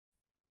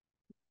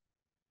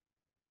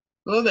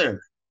Hello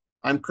there.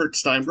 I'm Kurt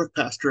Steinbrueck,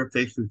 pastor of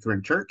Faith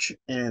Lutheran Church,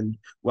 and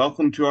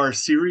welcome to our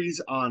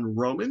series on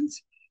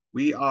Romans.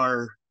 We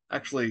are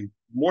actually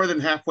more than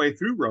halfway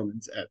through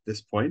Romans at this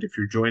point. If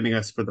you're joining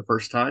us for the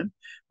first time,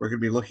 we're going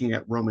to be looking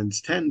at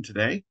Romans 10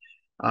 today.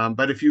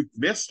 But if you've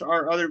missed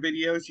our other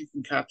videos, you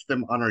can catch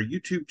them on our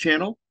YouTube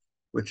channel,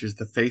 which is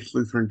the Faith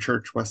Lutheran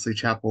Church Wesley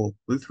Chapel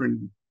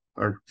Lutheran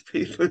or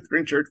Faith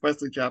Lutheran Church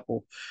Wesley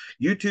Chapel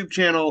YouTube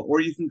channel,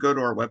 or you can go to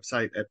our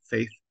website at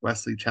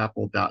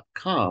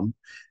faithwesleychapel.com.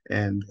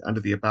 And under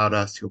the About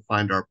Us, you'll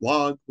find our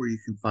blog where you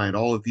can find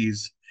all of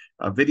these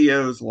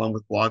videos along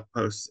with blog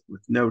posts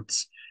with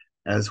notes,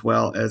 as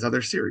well as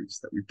other series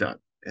that we've done.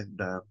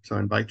 And so I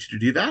invite you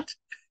to do that.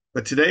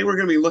 But today we're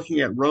going to be looking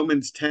at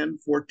Romans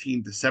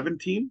 10:14 to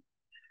 17.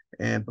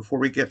 And before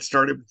we get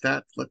started with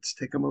that, let's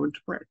take a moment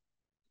to pray.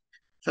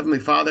 Heavenly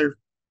Father,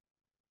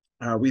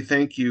 we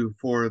thank you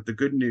for the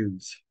good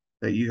news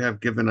that you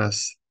have given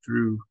us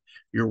through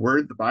your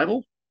word, the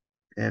Bible,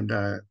 and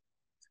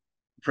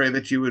pray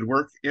that you would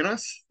work in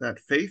us that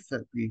faith,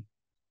 that we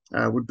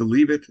would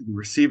believe it and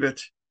receive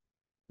it,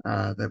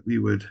 that we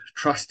would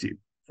trust you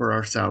for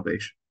our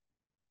salvation.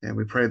 And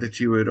we pray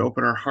that you would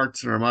open our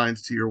hearts and our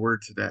minds to your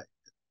word today.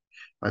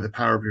 By the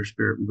power of your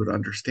spirit, we would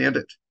understand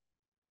it,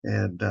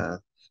 and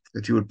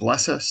that you would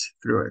bless us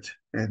through it,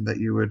 and that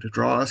you would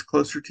draw us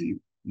closer to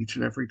you each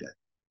and every day.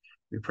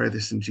 We pray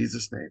this in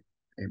Jesus' name.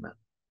 Amen.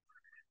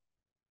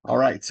 All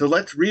right, so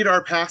let's read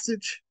our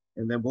passage,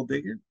 and then we'll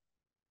dig in.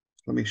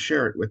 Let me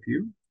share it with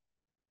you.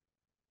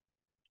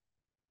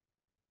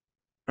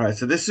 All right,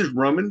 so this is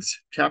Romans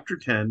chapter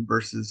 10,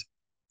 verses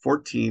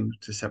 14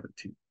 to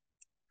 17.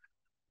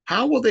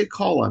 How will they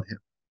call on him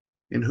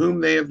in whom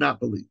they have not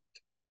believed?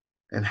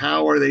 And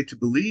how are they to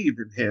believe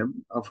in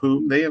him of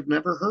whom they have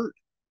never heard?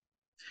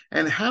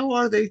 And how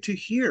are they to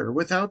hear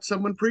without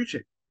someone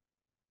preaching?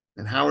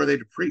 And how are they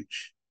to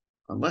preach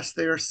unless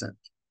they are sent?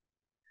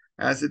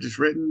 As it is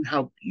written,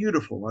 how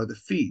beautiful are the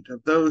feet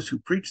of those who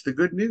preach the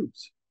good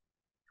news.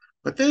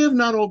 But they have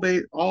not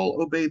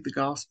all obeyed the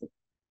gospel.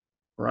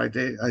 For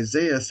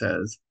Isaiah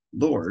says,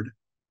 Lord,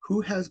 who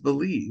has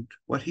believed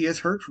what he has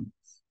heard from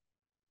us?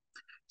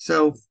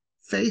 So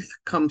faith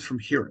comes from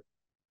hearing,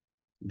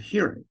 and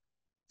hearing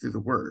through the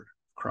word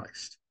of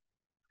Christ.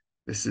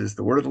 This is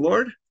the word of the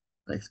Lord.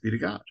 Thanks be to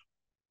God.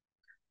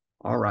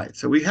 All right,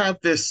 so we have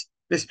this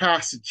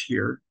passage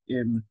here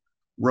in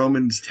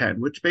Romans 10,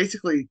 which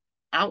basically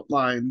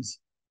outlines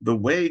the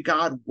way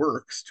God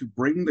works to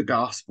bring the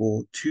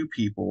gospel to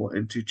people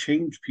and to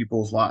change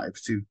people's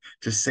lives,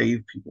 to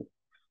save people.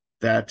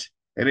 That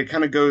and it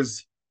kind of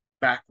goes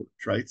backwards,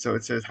 right? So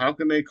it says, how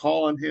can they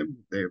call on him?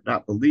 They have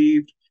not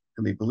believed,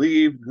 and they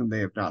believe, and they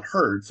have not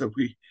heard. So if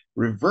we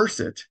reverse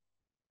it,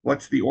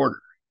 what's the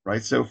order,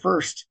 right? So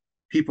first,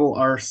 people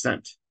are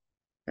sent,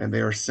 and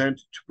they are sent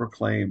to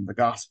proclaim the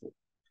gospel.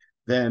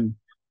 Then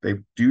they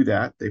do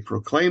that, they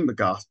proclaim the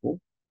gospel,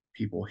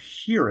 people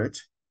hear it,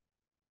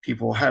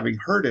 people having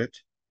heard it,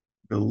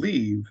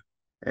 believe,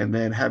 and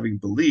then having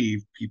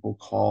believed, people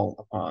call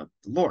upon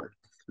the Lord.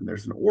 And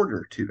there's an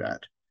order to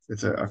that.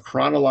 It's a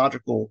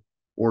chronological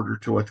order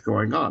to what's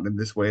going on in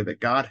this way that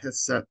God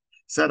has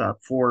set up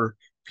for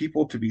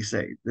people to be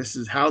saved. This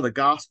is how the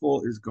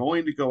gospel is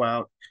going to go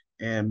out.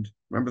 And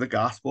remember, the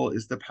gospel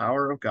is the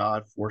power of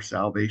God for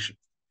salvation.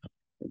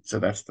 And so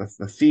that's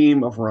the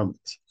theme of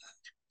Romans.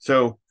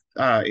 So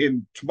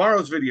in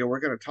tomorrow's video, we're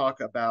going to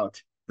talk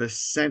about the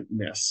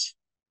sentness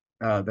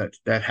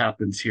that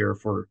happens here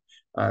for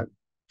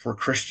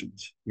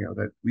Christians. You know,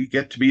 that we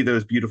get to be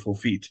those beautiful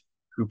feet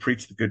who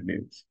preach the good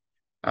news.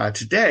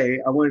 Today,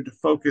 I wanted to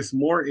focus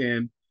more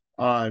in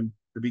on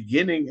the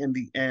beginning and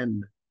the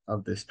end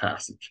of this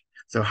passage.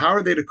 So, how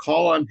are they to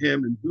call on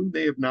him in whom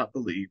they have not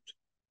believed?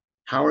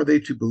 How are they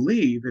to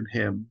believe in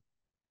him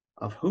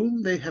of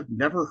whom they have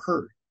never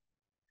heard?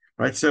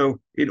 Right. So,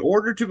 in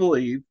order to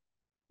believe,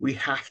 we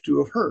have to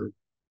have heard.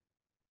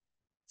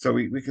 So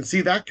we can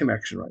see that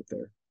connection right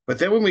there. But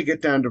then when we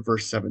get down to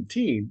verse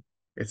 17,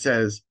 it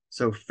says,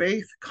 so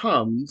faith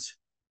comes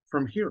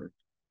from hearing,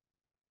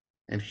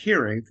 and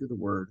hearing through the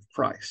word of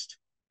Christ.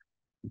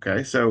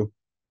 Okay, so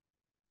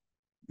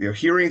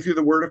hearing through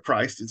the word of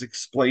Christ is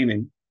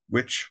explaining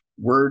which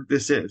word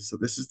this is. So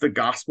this is the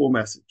gospel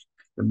message,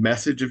 the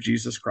message of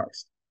Jesus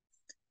Christ.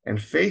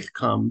 And faith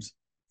comes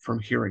from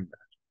hearing that.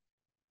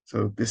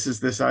 So this is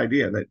this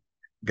idea that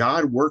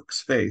God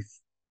works faith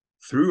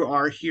through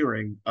our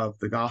hearing of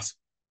the gospel.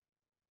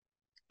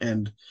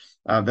 And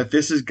that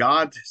this is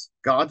God's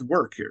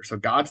work here. So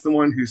God's the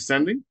one who's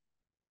sending,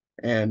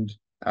 and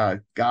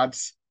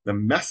God's the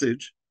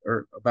message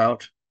or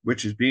about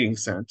which is being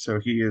sent. So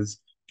he has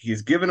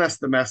given us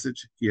the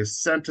message. He has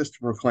sent us to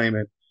proclaim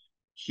it.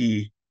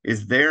 He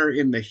is there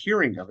in the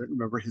hearing of it.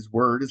 Remember, his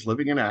word is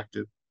living and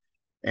active.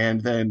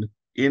 And then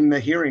in the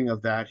hearing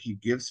of that, he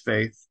gives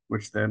faith,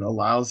 which then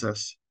allows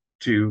us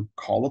to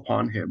call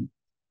upon him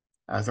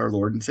as our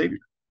Lord and Savior.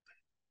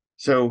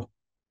 So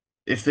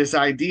it's this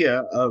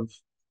idea of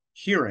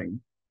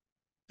hearing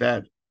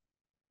that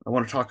I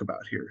want to talk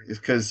about here, is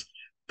because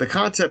the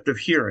concept of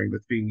hearing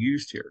that's being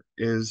used here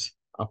is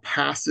a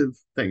passive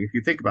thing. If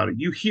you think about it,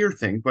 you hear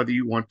things whether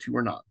you want to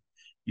or not.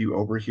 You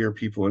overhear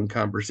people in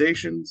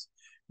conversations.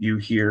 You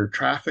hear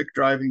traffic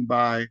driving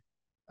by.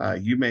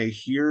 You may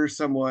hear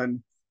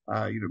someone.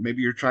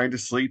 Maybe you're trying to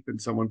sleep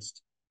and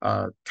someone's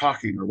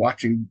talking or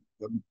watching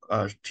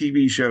a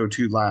TV show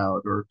too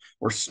loud or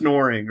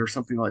snoring or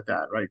something like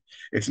that. Right?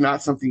 It's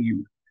not something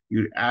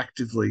you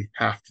actively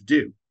have to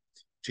do.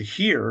 To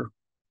hear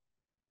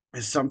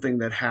is something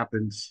that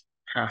happens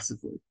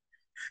passively.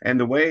 And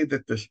the way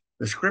that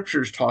the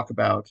scriptures talk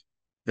about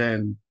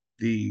then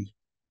the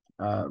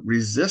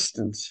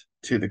resistance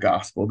to the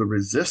gospel, the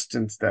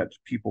resistance that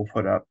people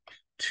put up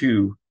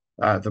to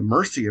the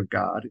mercy of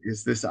God,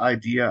 is this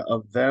idea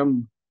of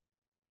them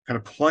kind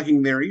of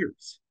plugging their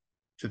ears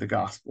to the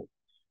gospel.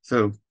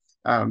 So,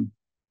 so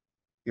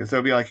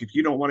it'd be like if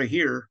you don't want to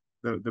hear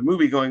the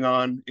movie going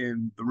on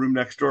in the room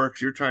next door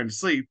because you're trying to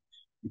sleep,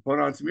 you put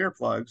on some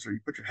earplugs or you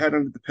put your head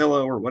under the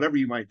pillow or whatever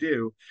you might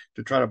do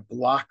to try to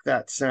block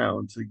that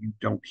sound so you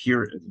don't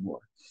hear it anymore.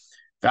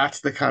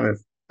 That's the kind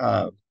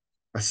of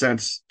a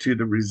sense to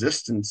the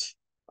resistance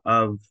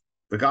of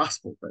the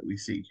gospel that we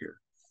see here.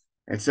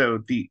 And so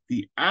the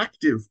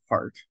active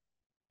part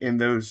in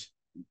those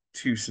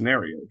two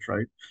scenarios,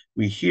 right?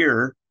 We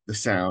hear the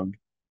sound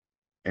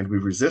and we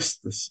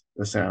resist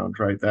the sound,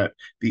 right? That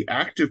the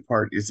active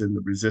part is in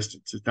the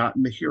resistance, it's not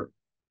in the hearing.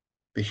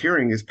 The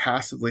hearing is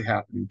passively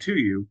happening to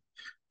you.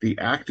 The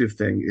active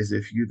thing is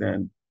if you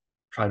then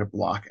try to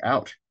block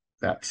out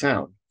that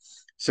sound.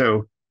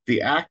 So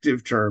the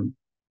active term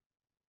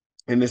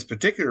in this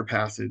particular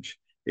passage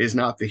is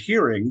not the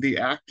hearing. The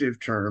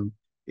active term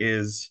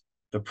is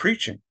the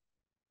preaching,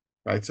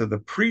 right? So the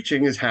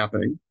preaching is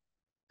happening,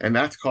 and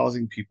that's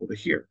causing people to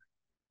hear.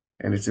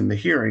 And it's in the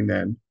hearing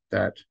then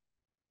that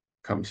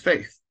comes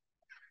faith.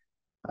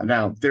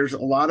 Now, there's a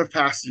lot of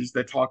passages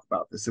that talk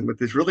about this, and what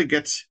this really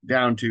gets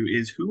down to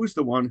is who is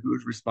the one who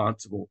is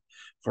responsible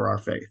for our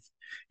faith?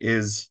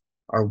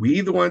 Are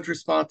we the ones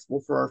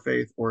responsible for our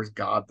faith, or is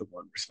God the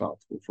one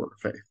responsible for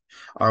our faith?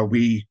 Are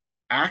we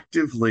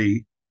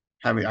actively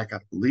having, I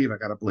gotta believe, I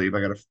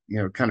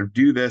gotta, kind of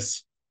do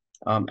this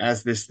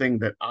as this thing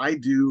that I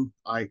do.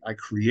 I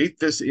create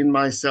this in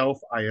myself.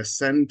 I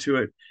ascend to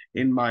it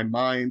in my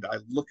mind. I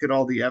look at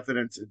all the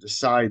evidence and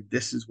decide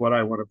this is what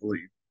I want to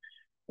believe.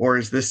 Or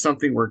is this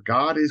something where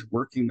God is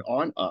working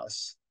on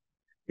us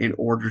in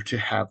order to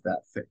have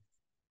that faith?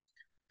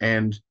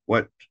 And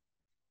what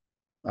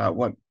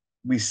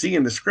we see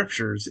in the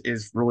scriptures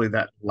is really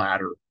that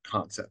latter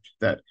concept,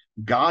 that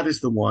God is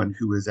the one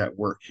who is at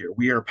work here.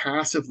 We are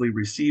passively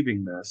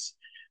receiving this.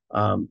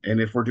 And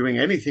if we're doing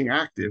anything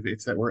active,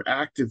 it's that we're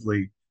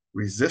actively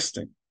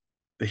resisting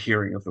the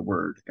hearing of the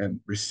word and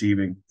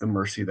receiving the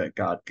mercy that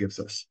God gives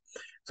us.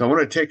 So I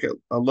want to take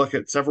a look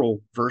at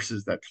several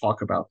verses that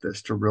talk about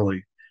this to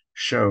really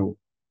show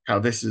how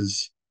this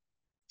is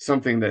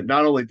something that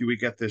not only do we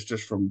get this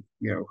just from,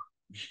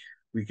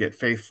 we get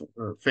faith,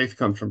 or faith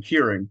comes from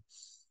hearing,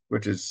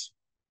 which is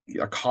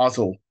a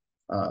causal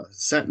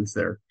sentence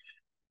there,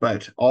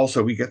 but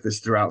also we get this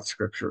throughout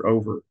scripture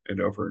over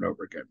and over and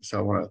over again. So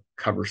I want to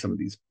cover some of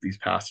these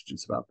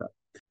passages about that.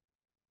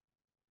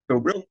 So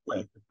real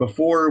quick,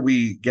 before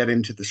we get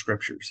into the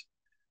scriptures,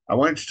 I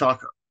wanted to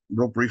talk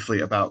real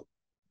briefly about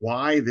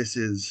why this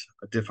is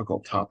a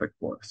difficult topic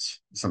for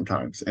us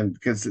sometimes. And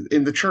because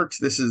in the church,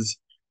 this is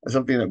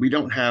something that we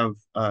don't have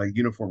a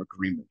uniform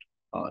agreement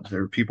on.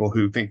 There are people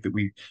who think that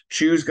we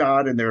choose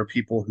God, and there are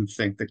people who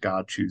think that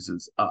God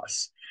chooses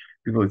us.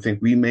 People who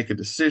think we make a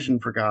decision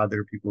for God. There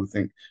are people who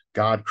think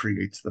God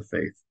creates the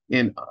faith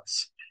in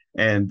us.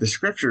 And the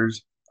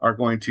scriptures are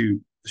going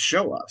to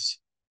show us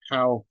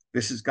how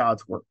this is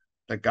God's work,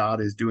 that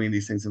God is doing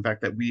these things. In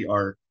fact, that we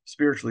are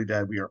spiritually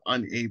dead. We are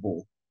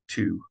unable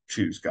to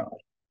choose God,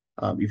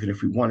 even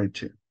if we wanted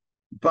to.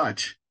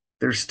 But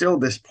there's still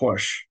this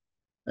push.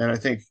 And I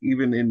think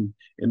even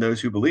in those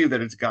who believe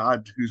that it's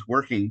God who's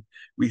working,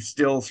 we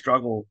still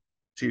struggle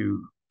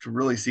to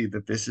really see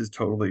that this is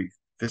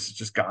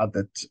just God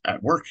that's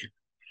at work here.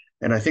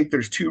 And I think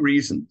there's two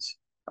reasons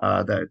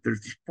that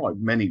there's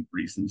probably many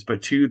reasons,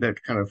 but two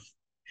that kind of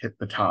hit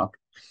the top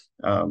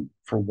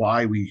for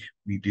why we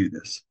do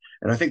this.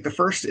 And I think the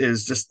first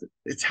is just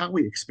it's how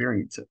we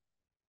experience it.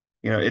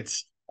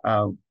 It's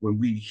when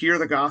we hear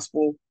the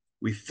gospel,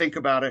 we think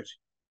about it,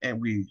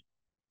 and we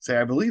say,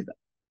 I believe that.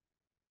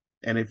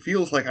 And it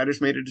feels like I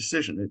just made a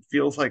decision. It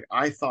feels like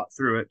I thought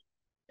through it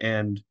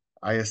and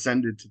I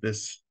ascended to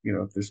this,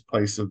 this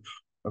place of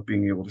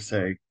being able to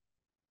say,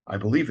 I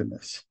believe in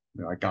this.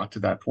 I got to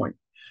that point.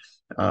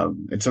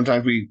 And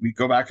sometimes we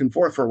go back and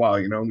forth for a while,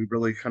 and we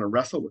really kind of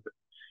wrestle with it.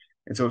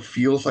 And so it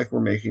feels like we're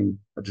making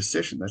a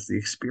decision. That's the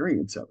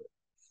experience of it.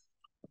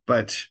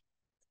 But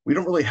we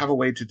don't really have a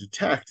way to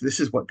detect this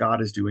is what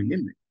God is doing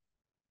in me.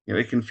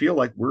 It can feel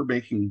like we're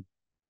making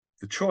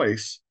the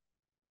choice,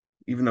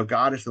 even though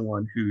God is the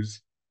one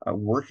who's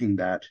working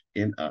that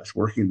in us,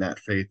 working that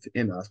faith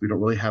in us. We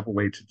don't really have a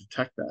way to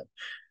detect that.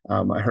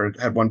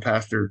 I had one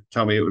pastor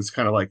tell me it was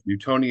kind of like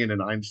Newtonian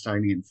and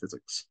Einsteinian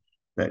physics,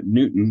 that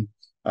Newton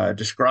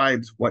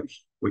describes what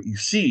you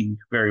see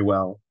very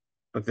well,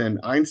 But then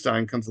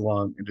Einstein comes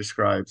along and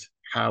describes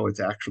how it's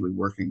actually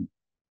working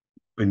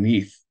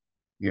beneath,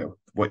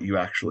 what you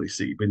actually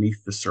see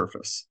beneath the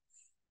surface.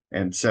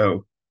 And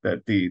so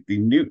that the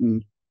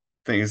Newton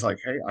thing is like,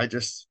 hey, I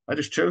just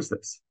chose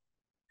this.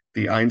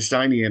 The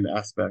Einsteinian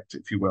aspect,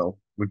 if you will,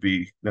 would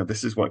be, no,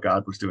 this is what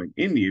God was doing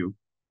in you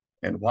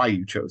and why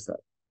you chose that,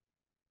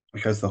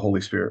 because the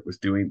Holy Spirit was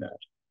doing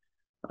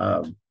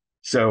that.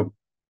 So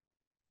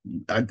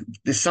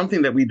it's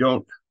something that we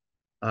don't,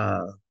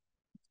 uh,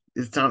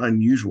 it's not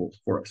unusual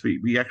for us.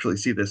 We actually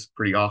see this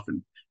pretty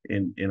often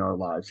in our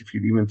lives. If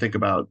you even think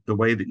about the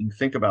way that you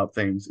think about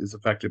things is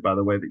affected by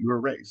the way that you were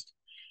raised.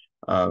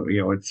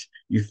 It's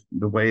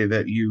the way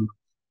that you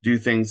do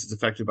things is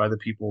affected by the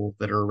people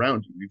that are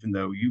around you. Even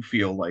though you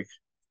feel like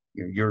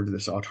you're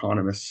this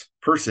autonomous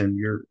person,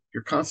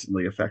 you're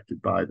constantly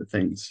affected by the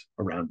things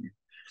around you.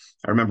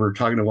 I remember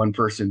talking to one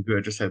person who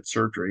had just had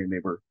surgery and they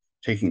were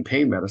taking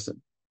pain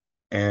medicine,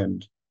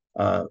 and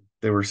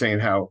they were saying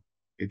how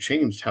it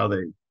changed how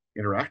they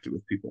interacted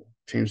with people,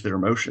 changed their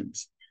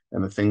emotions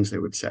and the things they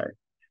would say.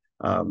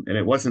 And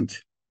it wasn't,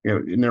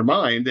 in their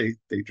mind,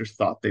 they just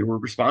thought they were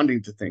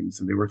responding to things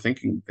and they were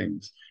thinking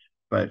things.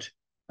 But,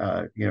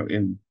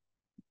 in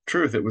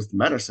truth, it was the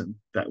medicine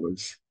that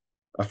was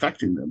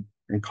affecting them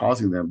and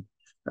causing them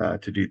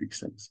to do these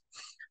things.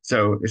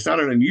 So it's not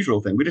an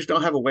unusual thing. We just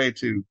don't have a way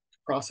to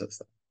process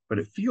that. But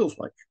it feels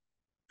like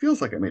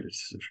I made a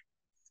decision.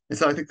 And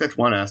so I think that's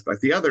one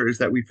aspect. The other is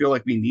that we feel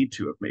like we need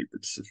to have made the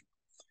decision.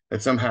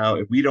 That somehow,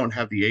 if we don't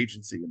have the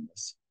agency in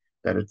this,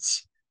 that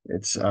it's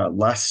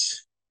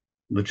less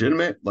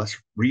legitimate, less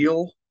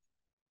real,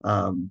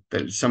 that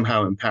it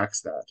somehow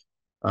impacts that.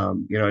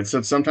 And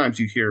so sometimes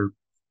you hear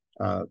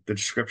the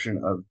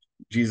description of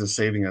Jesus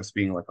saving us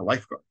being like a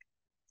lifeguard,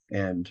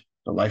 and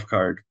the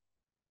lifeguard,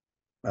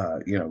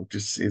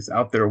 just is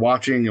out there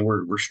watching, and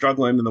we're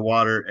struggling in the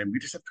water, and we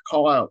just have to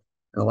call out,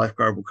 and the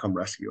lifeguard will come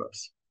rescue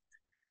us.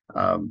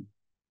 Um,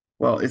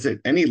 well, is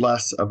it any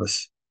less of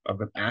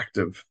an act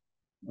of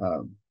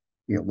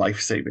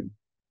life saving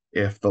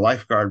if the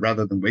lifeguard,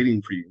 rather than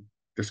waiting for you,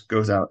 just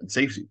goes out and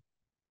saves you?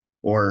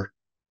 Or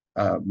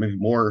maybe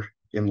more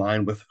in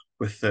line with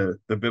the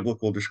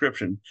biblical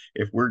description,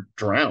 if we're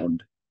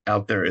drowned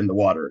out there in the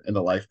water and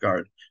the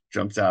lifeguard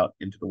jumps out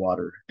into the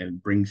water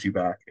and brings you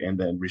back and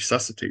then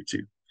resuscitates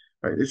you,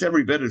 right? It's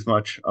every bit as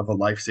much of a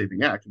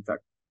life-saving act. In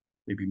fact,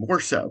 maybe more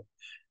so.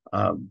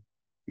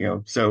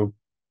 So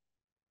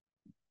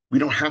we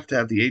don't have to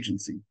have the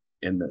agency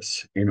in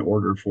this in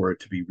order for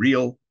it to be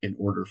real, in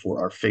order for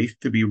our faith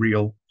to be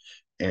real,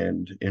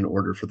 and in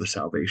order for the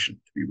salvation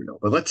to be real.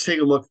 But let's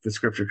take a look at the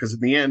scripture, because in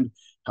the end,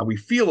 how we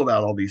feel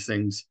about all these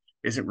things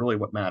isn't really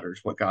what matters.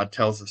 What God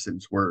tells us in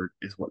his word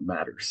is what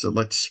matters. So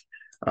let's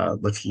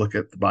look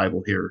at the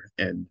Bible here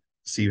and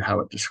see how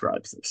it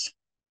describes this.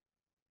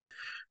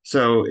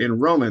 So in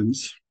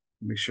Romans,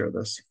 let me share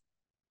this.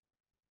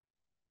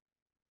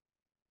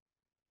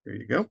 There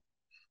you go.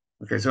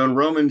 Okay, so in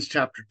Romans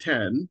chapter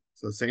 10,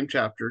 so the same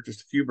chapter,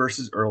 just a few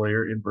verses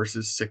earlier, in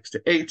verses 6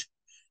 to 8,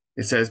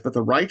 it says, "But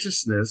the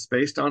righteousness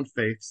based on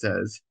faith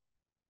says,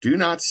 do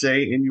not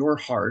say in your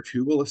heart,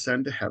 who will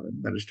ascend to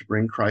heaven, that is to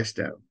bring Christ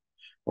down,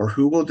 or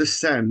who will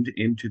descend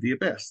into the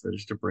abyss, that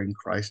is to bring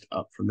Christ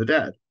up from the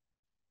dead.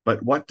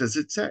 But what does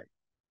it say?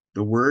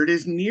 The word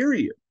is near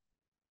you,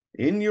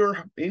 in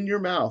your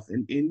mouth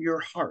and in your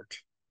heart.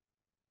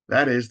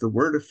 That is the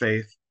word of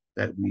faith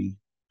that we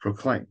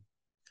proclaim."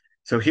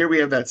 So here we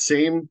have that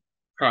same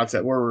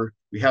concept where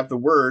we have the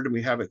word and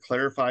we have it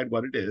clarified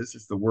what it is.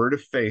 It's the word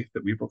of faith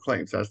that we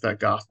proclaim. So that's that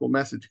gospel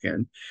message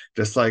again.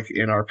 Just like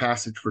in our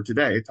passage for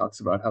today, it talks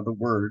about how the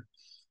word,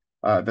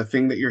 the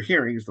thing that you're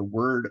hearing is the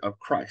word of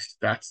Christ.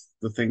 That's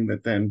the thing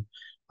that then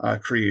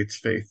creates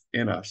faith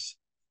in us.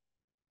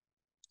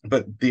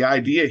 But the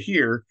idea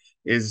here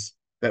is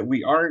that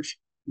we aren't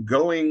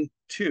going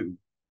to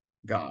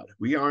God.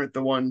 We aren't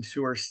the ones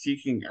who are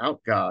seeking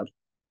out God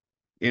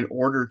in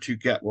order to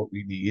get what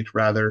we need.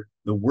 Rather,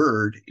 the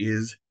word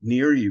is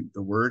near you.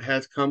 The word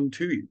has come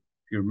to you.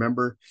 If you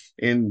remember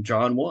in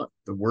John 1,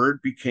 the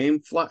word became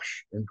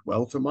flesh and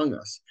dwelt among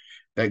us.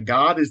 That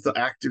God is the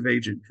active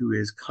agent who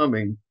is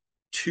coming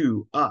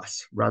to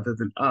us rather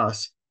than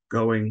us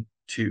going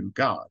to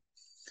God.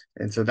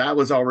 And so that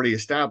was already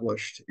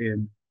established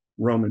in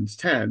Romans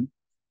 10.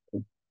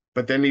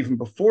 But then even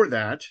before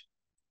that,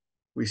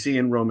 we see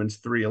in Romans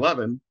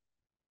 3:11,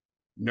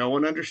 no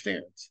one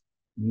understands.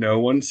 No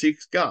one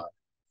seeks God.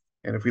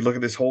 And if we look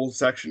at this whole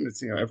section,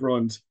 it's,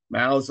 everyone's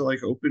mouths are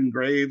like open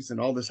graves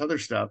and all this other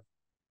stuff,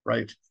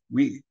 right?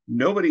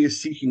 Nobody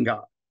is seeking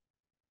God.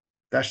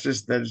 That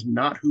is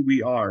not who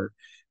we are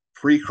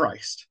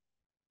pre-Christ.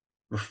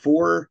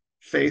 Before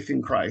faith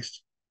in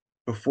Christ,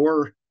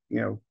 before,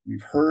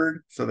 we've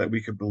heard so that we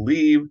could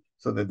believe,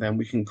 so that then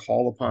we can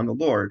call upon the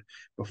Lord.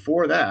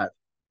 Before that,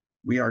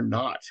 we are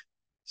not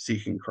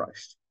seeking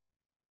Christ.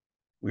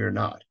 We are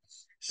not.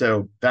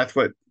 So that's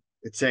what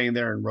it's saying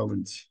there in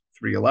Romans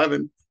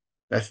 3:11.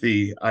 That's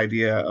the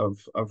idea of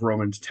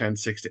Romans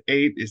 10:6 to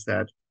 8, is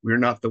that we're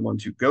not the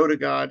ones who go to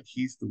God.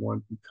 He's the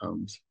one who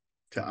comes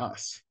to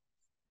us.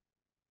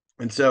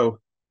 And so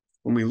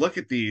when we look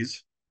at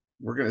these,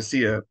 we're going to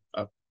see a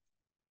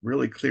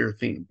really clear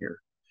theme here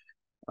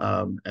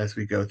as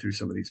we go through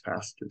some of these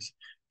passages.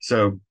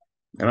 So,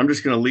 and I'm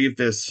just going to leave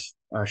this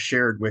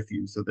shared with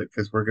you so that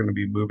because we're going to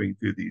be moving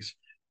through these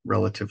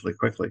relatively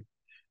quickly.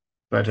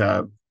 But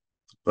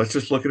let's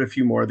just look at a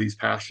few more of these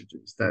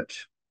passages that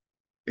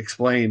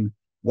explain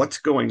what's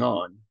going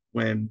on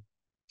when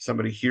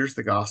somebody hears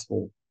the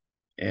gospel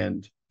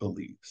and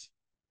believes.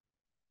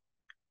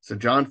 So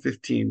John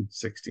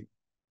 15:16.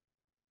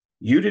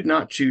 You did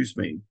not choose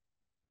me,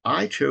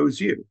 I chose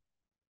you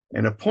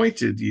and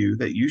appointed you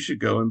that you should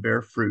go and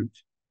bear fruit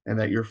and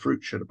that your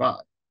fruit should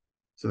abide,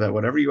 so that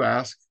whatever you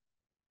ask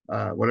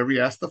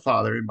the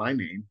Father in my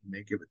name, he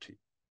may give it to you.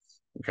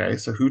 Okay,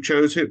 so who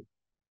chose who?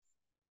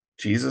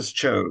 Jesus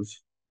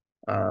chose,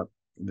 in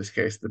this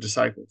case, the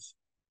disciples.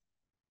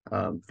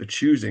 The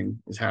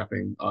choosing is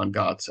happening on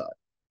God's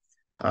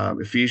side.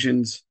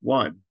 Ephesians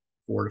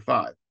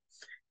 1:4-5.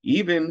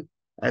 Even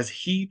as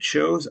he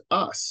chose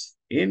us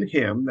in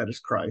him, that is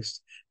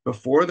Christ,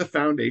 before the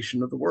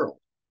foundation of the world,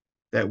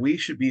 that we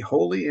should be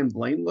holy and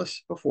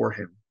blameless before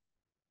him.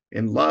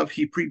 In love,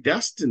 he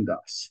predestined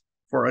us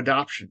for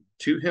adoption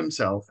to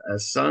himself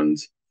as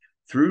sons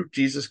through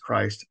Jesus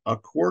Christ,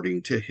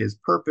 according to his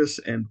purpose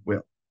and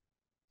will.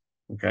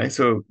 Okay,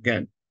 so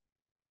again,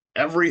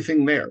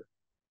 everything there,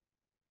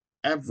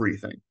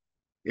 everything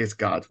is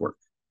God's work,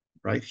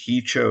 right?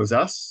 He chose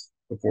us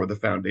before the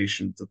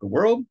foundations of the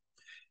world.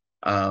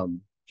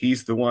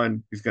 He's the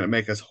one who's going to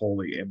make us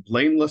holy and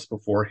blameless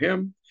before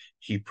him.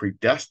 He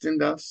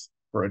predestined us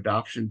for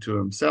adoption to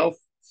himself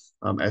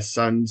as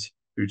sons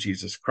through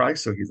Jesus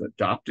Christ. So he's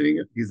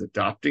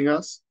adopting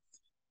us.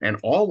 And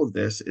all of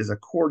this is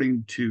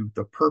according to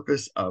the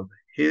purpose of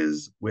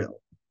his will.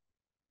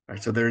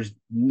 Right? So there's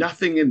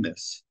nothing in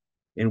this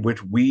in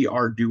which we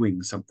are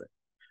doing something.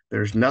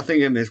 There's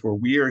nothing in this where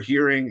we are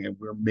hearing and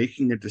we're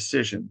making a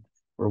decision,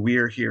 where we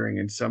are hearing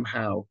and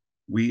somehow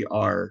we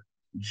are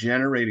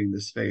generating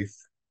this faith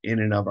in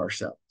and of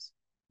ourselves.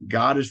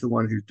 God is the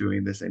one who's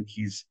doing this, and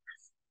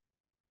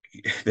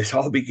this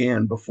all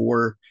began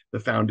before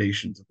the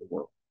foundations of the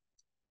world.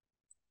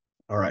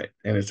 All right,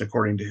 and it's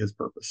according to his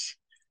purpose.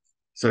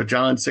 So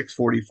John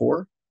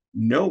 6:44,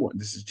 no one,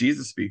 this is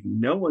Jesus speaking,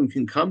 no one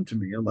can come to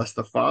me unless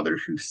the Father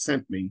who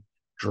sent me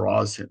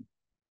draws him,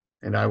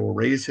 and I will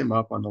raise him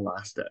up on the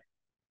last day.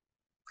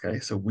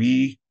 Okay, so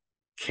we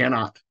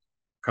cannot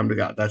come to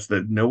God. That's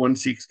that no one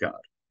seeks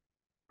God,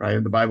 right?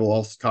 And the Bible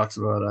also talks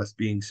about us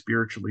being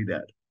spiritually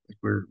dead. Like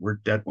we're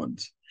dead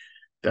ones.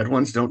 Dead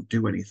ones don't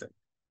do anything.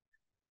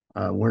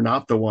 We're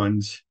not the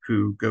ones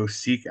who go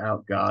seek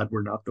out God.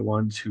 We're not the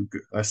ones who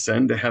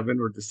ascend to heaven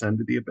or descend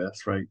to the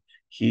abyss, right?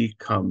 He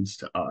comes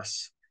to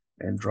us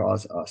and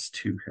draws us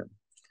to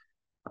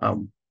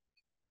him.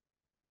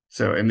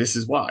 And this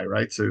is why,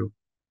 right? So,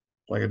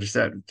 like I just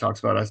said, it talks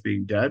about us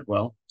being dead.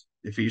 Well,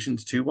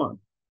 Ephesians 2:1,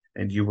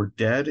 and you were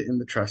dead in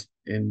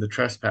the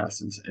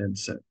trespasses and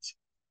sins.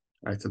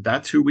 Right? So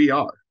that's who we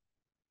are.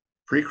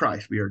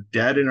 Pre-Christ, we are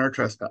dead in our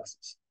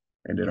trespasses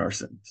and in our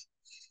sins.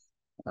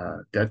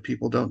 Dead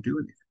people don't do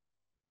anything.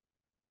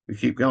 We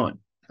keep going.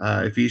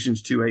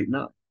 Ephesians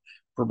 2:8-9.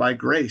 For by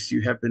grace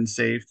you have been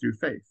saved through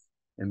faith,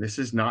 and this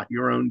is not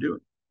your own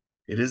doing.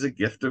 It is a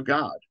gift of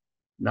God,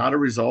 not a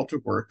result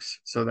of works,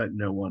 so that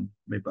no one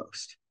may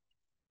boast.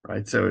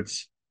 Right? So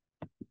it's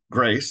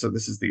grace. So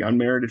this is the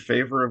unmerited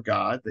favor of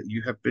God that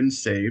you have been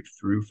saved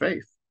through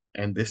faith.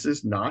 And this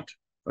is not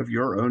of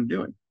your own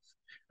doing.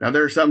 Now,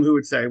 there are some who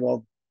would say,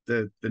 well,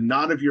 the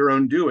not of your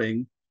own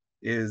doing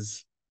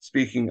is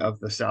speaking of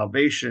the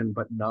salvation,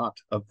 but not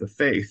of the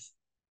faith.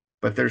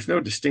 But there's no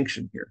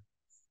distinction here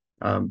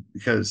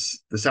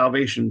because the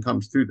salvation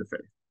comes through the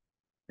faith.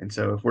 And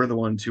so if we're the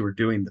ones who are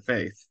doing the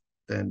faith,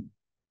 then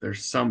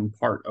there's some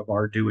part of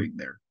our doing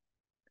there.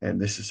 And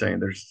this is saying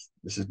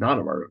this is not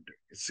of our own doing.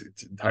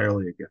 It's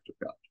entirely a gift of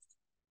God.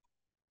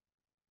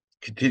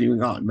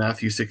 Continuing on,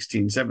 Matthew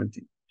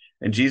 16:17.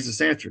 And Jesus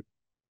answered.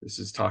 This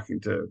is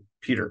talking to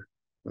Peter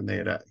when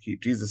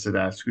Jesus had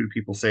asked, who do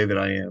people say that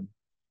I am?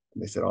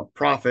 And they said, oh,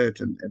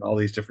 prophet and all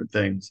these different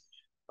things.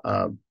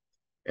 And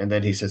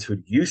then he says, who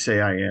do you say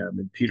I am?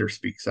 And Peter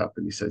speaks up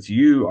and he says,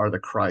 you are the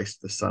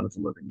Christ, the Son of the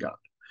living God.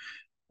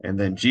 And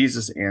then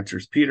Jesus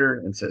answers Peter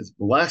and says,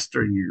 blessed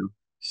are you,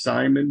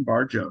 Simon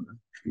Bar-Jonah,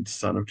 which means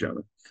son of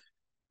Jonah,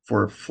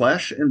 for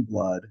flesh and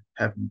blood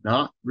have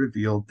not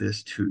revealed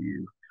this to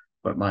you,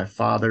 but my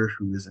Father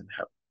who is in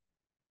heaven.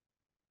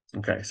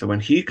 Okay, so when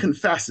he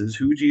confesses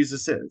who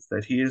Jesus is,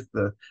 that he is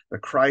the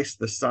Christ,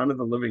 the Son of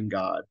the living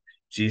God,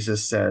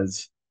 Jesus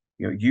says,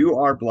 you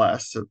are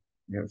blessed. So,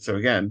 so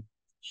again,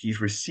 he's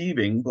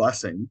receiving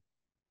blessing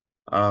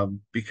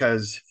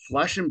because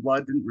flesh and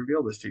blood didn't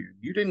reveal this to you.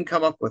 You didn't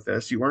come up with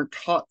this. You weren't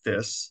taught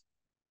this.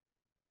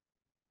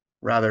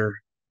 Rather,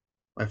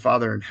 my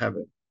Father in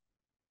heaven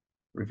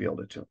revealed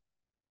it to him.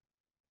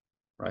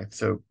 Right?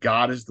 So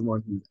God is the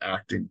one who's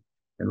acting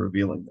and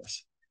revealing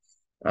this.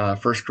 1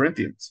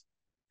 Corinthians.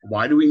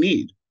 Why do we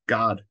need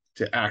God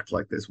to act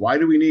like this? Why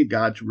do we need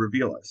God to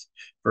reveal us?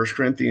 1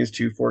 Corinthians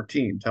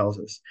 2:14 tells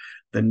us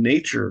the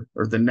nature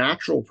or the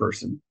natural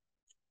person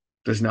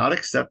does not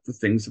accept the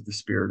things of the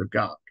Spirit of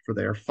God, for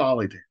they are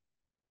folly to him,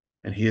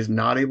 and he is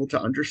not able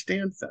to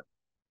understand them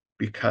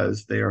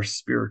because they are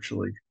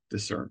spiritually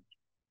discerned.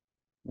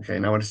 Okay,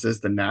 now when it says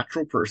the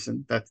natural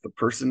person, that's the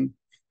person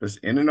that's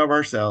in and of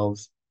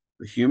ourselves,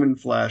 the human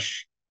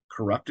flesh,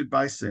 corrupted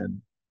by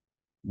sin.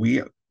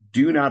 We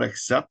do not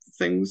accept the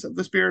things of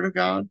the Spirit of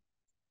God,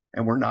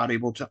 and we're not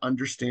able to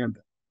understand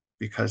them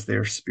because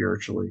they're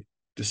spiritually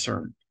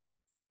discerned.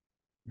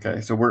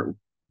 Okay, so we're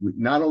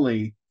not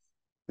only,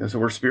 so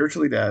we're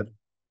spiritually dead,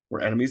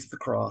 we're enemies of the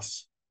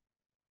cross,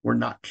 we're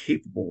not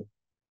capable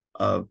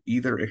of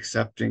either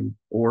accepting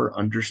or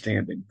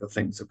understanding the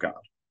things of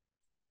God,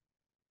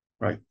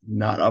 right?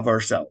 Not of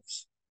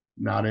ourselves,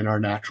 not in our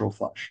natural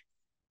flesh.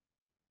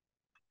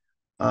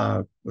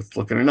 Let's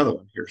look at another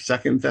one here.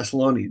 2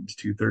 Thessalonians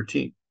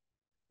 2:13.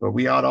 But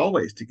we ought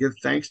always to give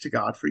thanks to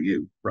God for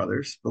you,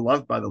 brothers,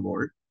 beloved by the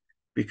Lord,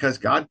 because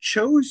God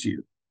chose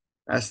you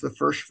as the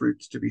first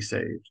fruits to be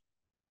saved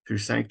through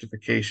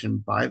sanctification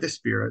by the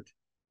Spirit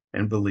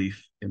and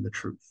belief in the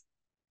truth.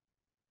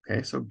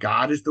 Okay, so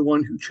God is the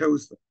one who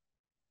chose them,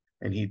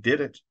 and he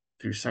did it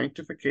through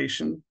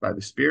sanctification by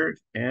the Spirit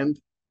and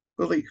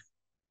belief.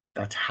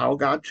 That's how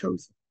God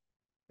chose them.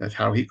 That's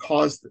how he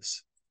caused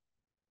this.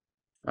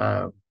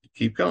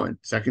 Keep going.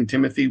 2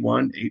 Timothy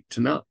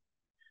 1:8-9.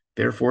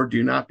 Therefore,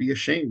 do not be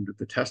ashamed of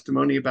the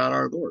testimony about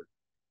our Lord,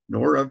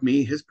 nor of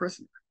me, his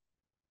prisoner,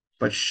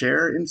 but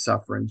share in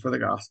suffering for the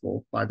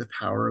gospel by the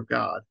power of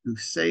God, who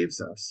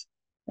saves us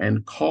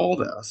and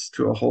called us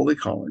to a holy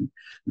calling,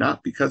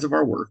 not because of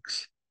our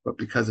works, but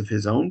because of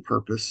his own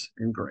purpose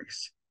and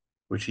grace,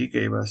 which he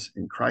gave us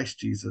in Christ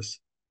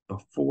Jesus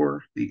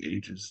before the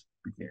ages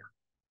began.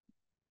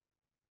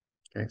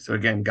 Okay, so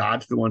again,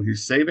 God's the one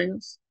who's saving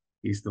us.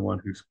 He's the one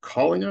who's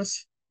calling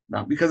us,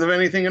 not because of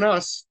anything in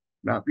us,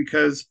 not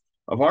because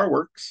of our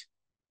works,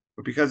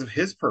 but because of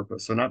his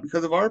purpose. So not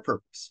because of our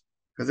purpose,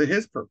 because of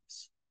his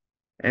purpose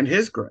and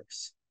his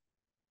grace.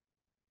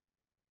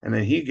 And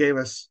then he gave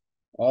us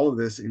all of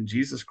this in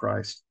Jesus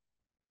Christ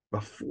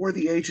before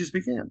the ages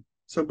began.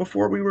 So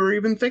before we were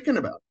even thinking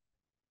about it,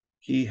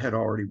 he had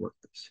already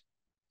worked this.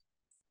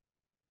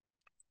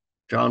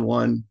 John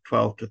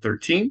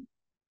 1:12-13.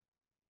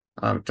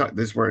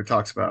 This is where it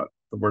talks about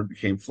the word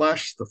became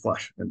flesh, the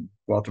flesh, and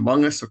dwelt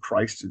among us. So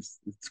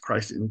it's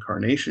Christ's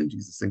incarnation,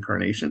 Jesus'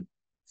 incarnation.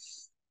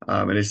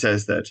 And it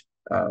says that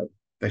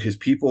his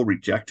people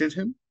rejected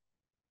him.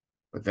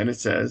 But then it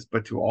says,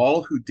 but to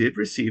all who did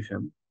receive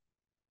him,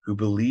 who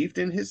believed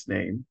in his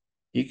name,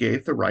 he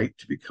gave the right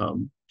to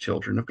become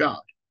children of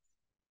God,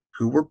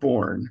 who were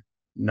born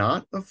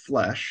not of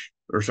flesh,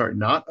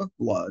 not of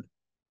blood,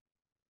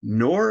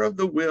 nor of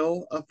the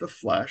will of the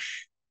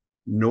flesh,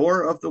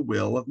 nor of the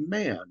will of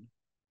man,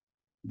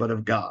 but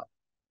of God.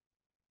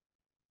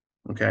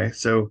 Okay,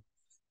 so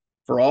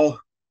for all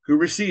who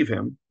receive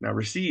him, now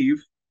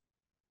receive,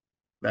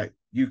 that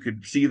you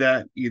could see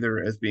that either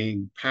as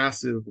being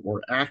passive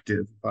or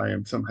active. If I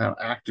am somehow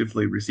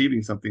actively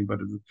receiving something, but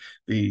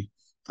the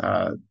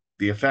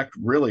the effect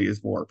really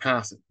is more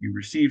passive. You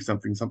receive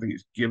something, something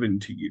is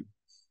given to you.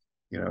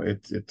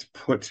 It's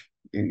put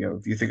in,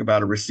 if you think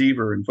about a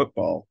receiver in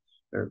football,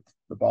 the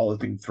ball is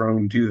being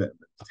thrown to them,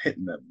 it's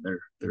hitting them,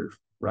 they're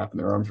wrapping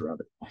their arms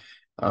around it.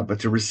 But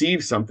to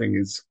receive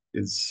something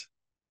is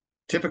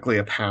typically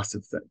a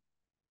passive thing.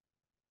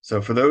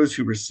 So for those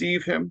who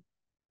receive him,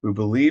 who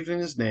believed in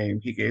his name,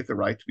 he gave the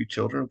right to be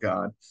children of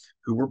God,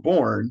 who were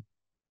born,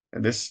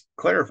 and this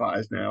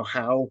clarifies now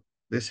how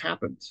this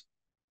happens.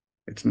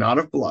 It's not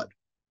of blood,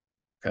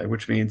 okay,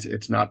 which means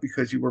it's not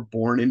because you were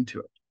born into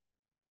it,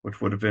 which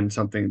would have been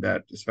something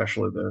that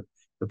especially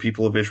the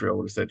people of Israel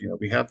would have said,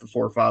 we have the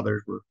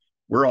forefathers,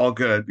 we're all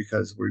good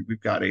because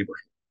we've got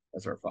Abraham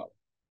as our father.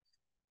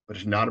 But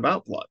it's not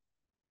about blood.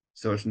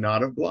 So it's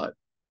not of blood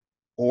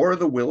or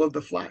the will of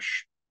the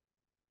flesh.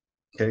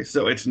 Okay,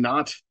 so it's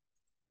not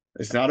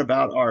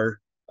about our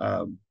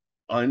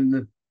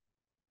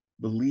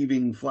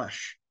unbelieving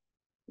flesh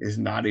is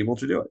not able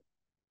to do it.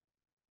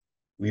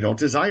 We don't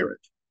desire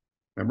it.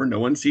 Remember, no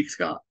one seeks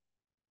God.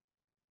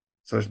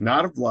 So it's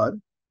not of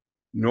blood,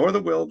 nor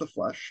the will of the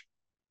flesh,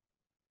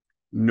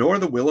 nor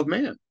the will of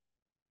man.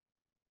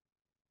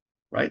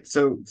 Right?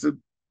 So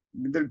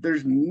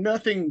there's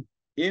nothing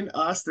in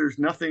us. There's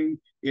nothing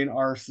in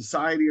our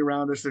society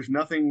around us. There's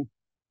nothing,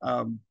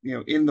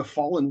 in the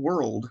fallen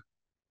world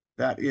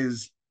that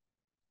is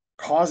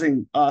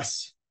causing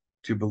us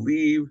to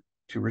believe,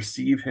 to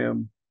receive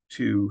him,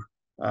 to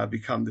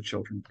become the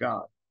children of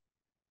God.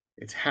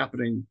 It's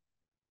happening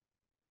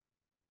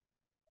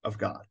of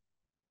God.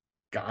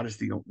 God is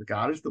the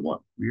one.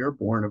 We are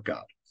born of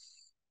God.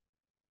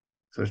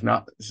 So it's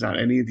not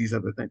any of these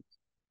other things.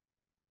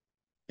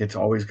 It's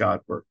always God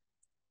work.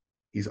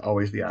 He's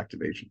always the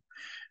activation.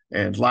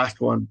 And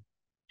last one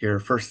here,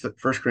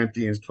 First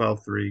Corinthians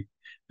 12:3.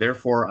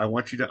 Therefore, I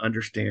want you to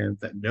understand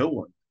that no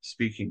one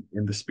speaking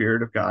in the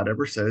Spirit of God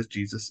ever says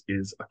Jesus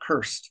is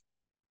accursed.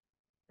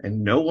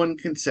 And no one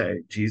can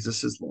say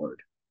Jesus is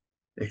Lord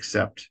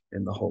except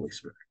in the Holy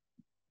Spirit.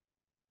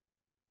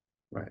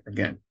 Right?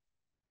 Again,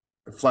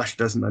 the flesh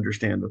doesn't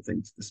understand the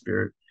things of the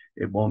Spirit.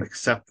 It won't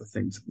accept the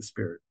things of the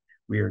Spirit.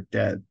 We are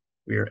dead.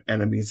 We are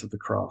enemies of the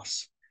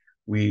cross.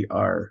 We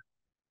are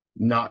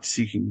not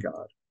seeking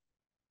God.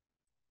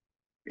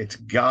 It's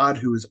God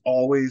who is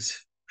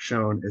always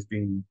shown as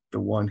being the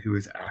one who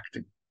is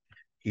acting.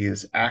 He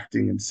is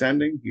acting in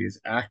sending. He is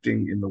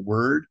acting in the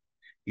word.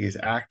 He is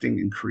acting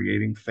in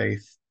creating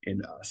faith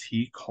in us.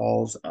 He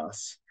calls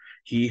us.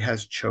 He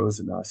has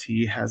chosen us.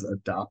 He has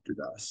adopted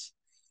us.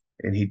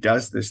 And he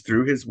does this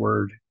through his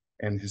word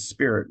and his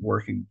spirit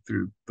working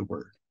through the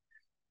word.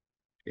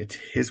 It's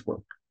his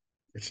work.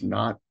 It's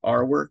not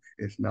our work.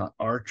 It's not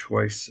our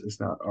choice. It's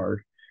not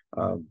our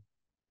um,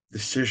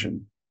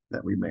 decision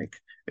that we make.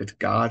 It's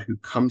God who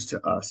comes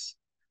to us,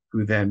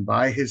 who then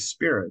by his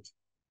spirit,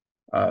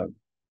 uh,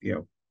 you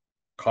know,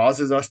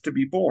 causes us to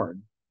be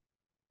born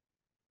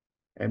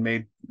and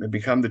made and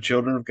become the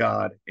children of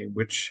God, in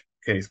which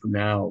case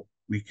now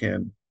we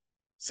can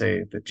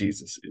say that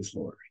Jesus is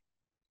Lord.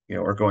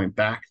 Or going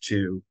back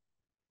to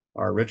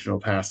our original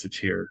passage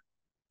here,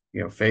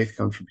 faith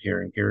comes from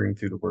hearing, hearing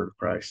through the word of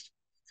Christ.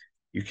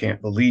 You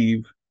can't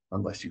believe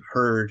unless you've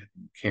heard.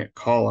 You can't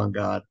call on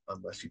God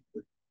unless you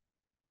believe.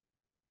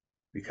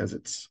 Because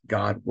it's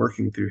God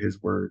working through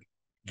his word,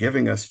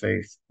 giving us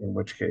faith, in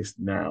which case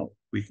now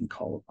we can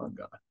call upon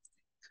God.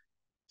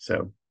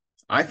 So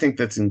I think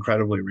that's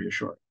incredibly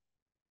reassuring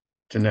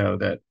to know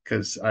that,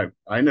 because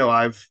I know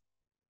I've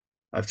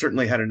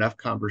certainly had enough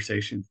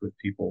conversations with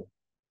people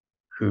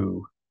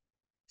who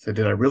said,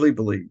 did I really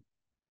believe?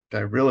 Did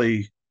I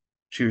really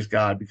choose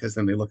God? Because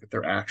then they look at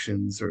their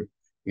actions or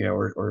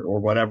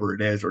whatever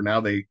it is, or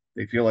now they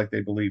feel like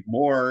they believe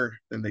more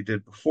than they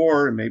did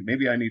before. And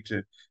maybe I need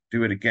to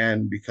do it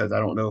again because I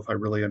don't know if I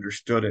really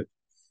understood it.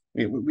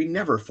 I mean, we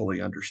never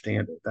fully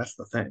understand it. That's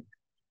the thing,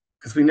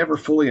 because we never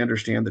fully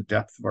understand the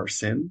depth of our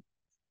sin.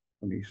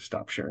 Let me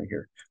stop sharing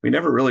here. We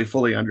never really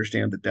fully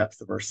understand the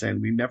depth of our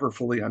sin. We never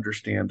fully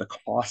understand the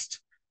cost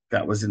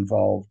that was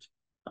involved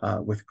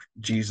with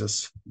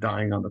Jesus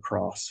dying on the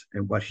cross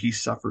and what he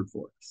suffered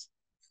for us.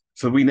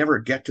 So we never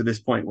get to this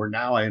point where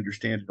now I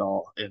understand it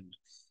all and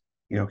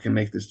can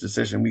make this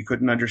decision. We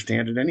couldn't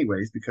understand it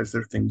anyways because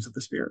they're things of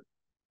the Spirit.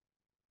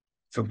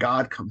 So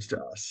God comes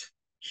to us.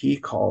 He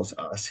calls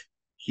us.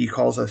 He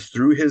calls us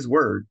through his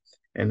word,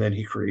 and then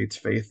he creates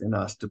faith in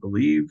us to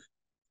believe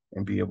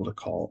and be able to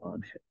call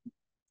on him.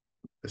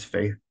 This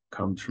faith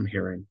comes from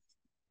hearing,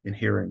 and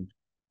hearing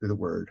through the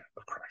word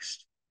of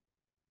Christ.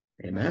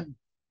 Amen.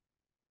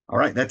 All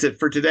right, that's it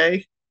for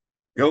today.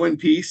 Go in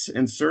peace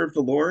and serve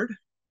the Lord.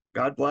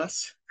 God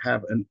bless.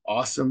 Have an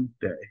awesome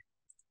day.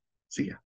 See ya.